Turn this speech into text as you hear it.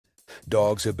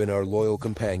Dogs have been our loyal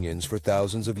companions for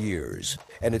thousands of years,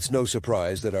 and it's no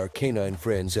surprise that our canine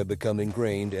friends have become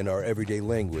ingrained in our everyday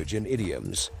language and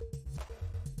idioms.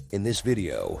 In this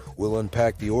video, we'll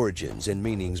unpack the origins and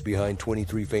meanings behind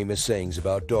 23 famous sayings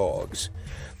about dogs.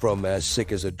 From "as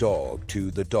sick as a dog"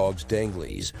 to "the dog's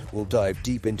danglies," we'll dive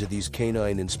deep into these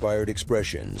canine-inspired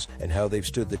expressions and how they've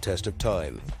stood the test of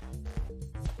time.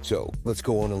 So, let's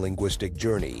go on a linguistic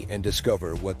journey and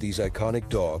discover what these iconic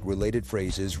dog-related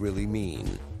phrases really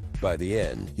mean. By the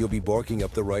end, you'll be barking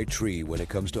up the right tree when it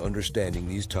comes to understanding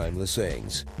these timeless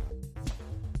sayings.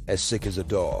 As sick as a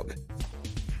dog.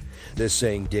 This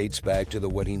saying dates back to the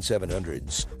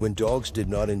 1700s, when dogs did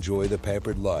not enjoy the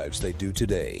pampered lives they do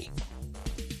today.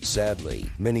 Sadly,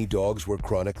 many dogs were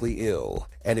chronically ill,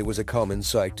 and it was a common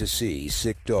sight to see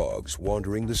sick dogs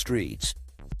wandering the streets.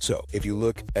 So, if you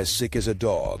look as sick as a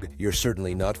dog, you're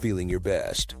certainly not feeling your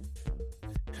best.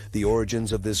 The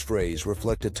origins of this phrase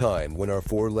reflect a time when our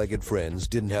four-legged friends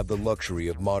didn't have the luxury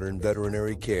of modern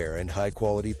veterinary care and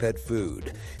high-quality pet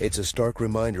food. It's a stark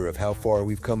reminder of how far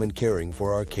we've come in caring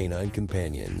for our canine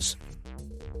companions.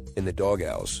 In the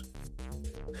doghouse.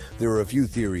 There are a few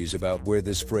theories about where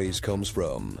this phrase comes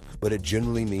from, but it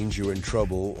generally means you're in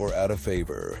trouble or out of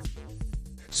favor.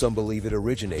 Some believe it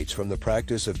originates from the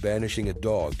practice of banishing a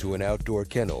dog to an outdoor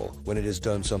kennel when it has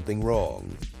done something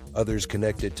wrong. Others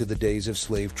connect it to the days of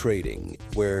slave trading,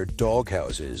 where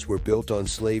doghouses were built on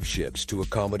slave ships to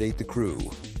accommodate the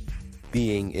crew.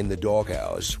 Being in the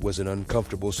doghouse was an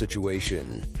uncomfortable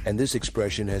situation, and this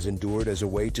expression has endured as a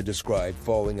way to describe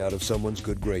falling out of someone's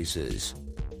good graces.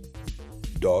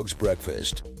 Dog's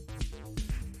breakfast.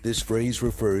 This phrase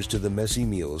refers to the messy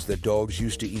meals that dogs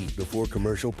used to eat before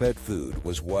commercial pet food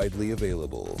was widely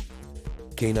available.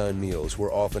 Canine meals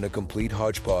were often a complete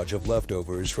hodgepodge of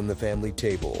leftovers from the family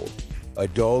table. A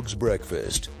dog's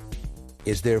breakfast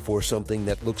is therefore something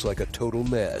that looks like a total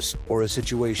mess or a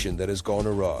situation that has gone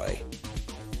awry.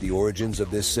 The origins of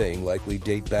this saying likely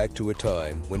date back to a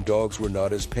time when dogs were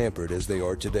not as pampered as they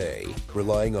are today,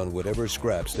 relying on whatever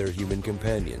scraps their human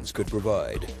companions could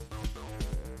provide.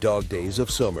 Dog days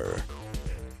of summer.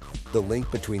 The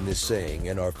link between this saying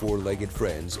and our four-legged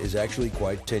friends is actually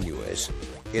quite tenuous.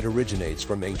 It originates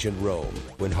from ancient Rome,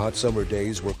 when hot summer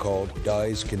days were called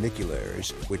dies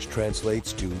caniculares, which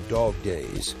translates to dog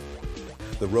days.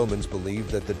 The Romans believed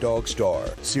that the dog star,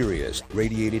 Sirius,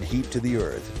 radiated heat to the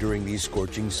earth during these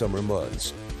scorching summer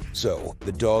months. So,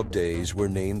 the dog days were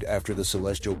named after the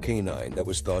celestial canine that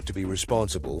was thought to be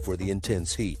responsible for the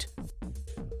intense heat.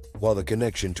 While the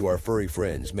connection to our furry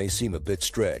friends may seem a bit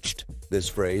stretched, this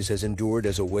phrase has endured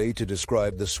as a way to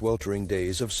describe the sweltering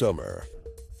days of summer.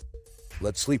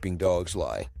 Let sleeping dogs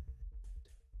lie.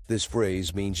 This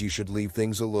phrase means you should leave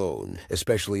things alone,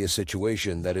 especially a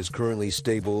situation that is currently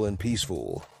stable and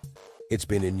peaceful. It's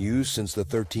been in use since the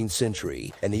 13th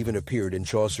century and even appeared in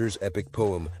Chaucer's epic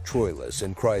poem Troilus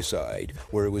and Chryside,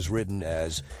 where it was written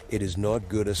as, "It is not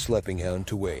good a sleeping hound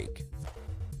to wake."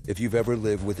 If you've ever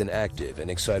lived with an active and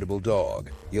excitable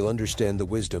dog, you'll understand the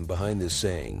wisdom behind this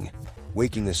saying.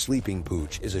 Waking a sleeping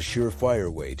pooch is a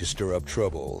surefire way to stir up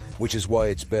trouble, which is why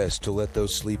it's best to let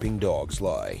those sleeping dogs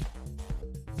lie.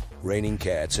 Raining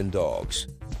cats and dogs.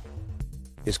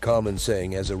 This common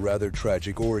saying has a rather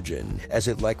tragic origin, as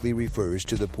it likely refers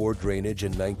to the poor drainage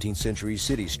in 19th century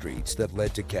city streets that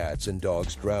led to cats and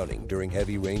dogs drowning during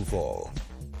heavy rainfall.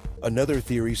 Another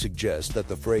theory suggests that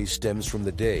the phrase stems from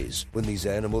the days when these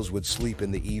animals would sleep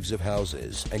in the eaves of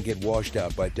houses and get washed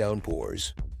out by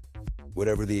downpours.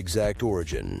 Whatever the exact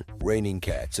origin, raining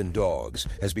cats and dogs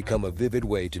has become a vivid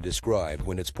way to describe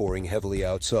when it's pouring heavily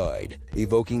outside,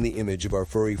 evoking the image of our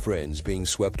furry friends being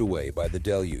swept away by the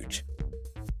deluge.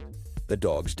 The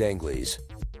dog's danglies.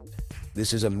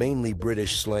 This is a mainly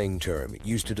British slang term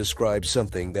used to describe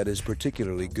something that is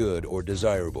particularly good or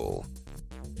desirable.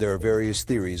 There are various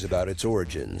theories about its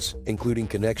origins, including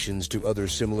connections to other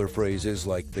similar phrases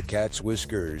like the cat's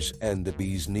whiskers and the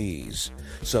bee's knees.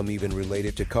 Some even relate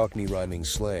it to Cockney rhyming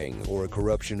slang or a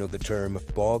corruption of the term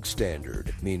bog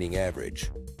standard, meaning average.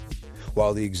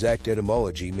 While the exact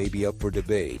etymology may be up for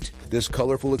debate, this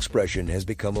colorful expression has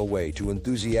become a way to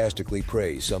enthusiastically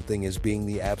praise something as being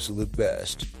the absolute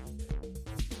best.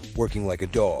 Working like a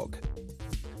dog.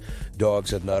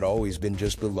 Dogs have not always been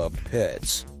just beloved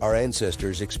pets. Our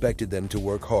ancestors expected them to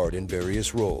work hard in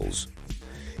various roles.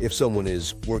 If someone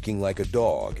is working like a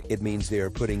dog, it means they are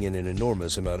putting in an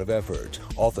enormous amount of effort,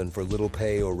 often for little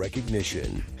pay or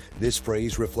recognition. This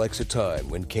phrase reflects a time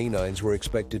when canines were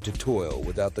expected to toil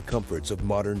without the comforts of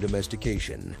modern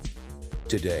domestication.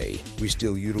 Today, we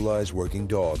still utilize working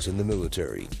dogs in the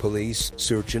military, police,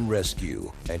 search and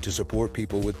rescue, and to support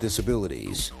people with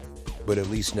disabilities. But at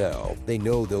least now, they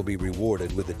know they'll be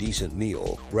rewarded with a decent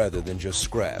meal rather than just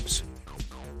scraps.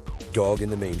 Dog in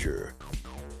the manger.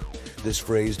 This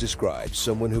phrase describes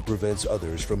someone who prevents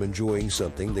others from enjoying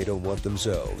something they don't want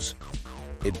themselves.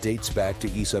 It dates back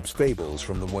to Aesop's fables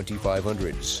from the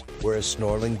 2500s, where a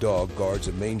snarling dog guards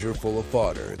a manger full of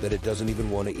fodder that it doesn't even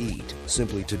want to eat,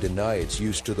 simply to deny its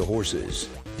use to the horses.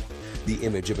 The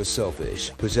image of a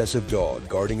selfish, possessive dog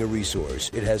guarding a resource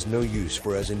it has no use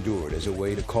for has endured as a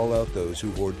way to call out those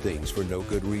who hoard things for no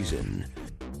good reason.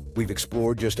 We've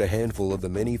explored just a handful of the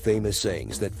many famous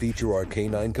sayings that feature our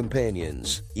canine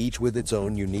companions, each with its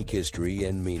own unique history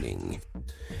and meaning.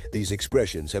 These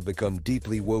expressions have become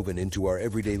deeply woven into our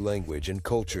everyday language and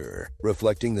culture,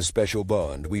 reflecting the special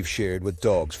bond we've shared with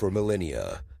dogs for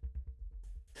millennia.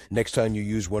 Next time you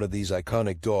use one of these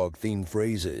iconic dog-themed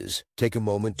phrases, take a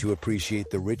moment to appreciate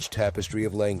the rich tapestry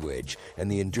of language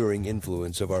and the enduring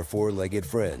influence of our four-legged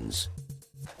friends.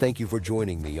 Thank you for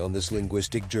joining me on this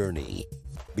linguistic journey.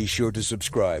 Be sure to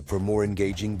subscribe for more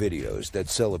engaging videos that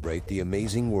celebrate the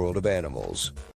amazing world of animals.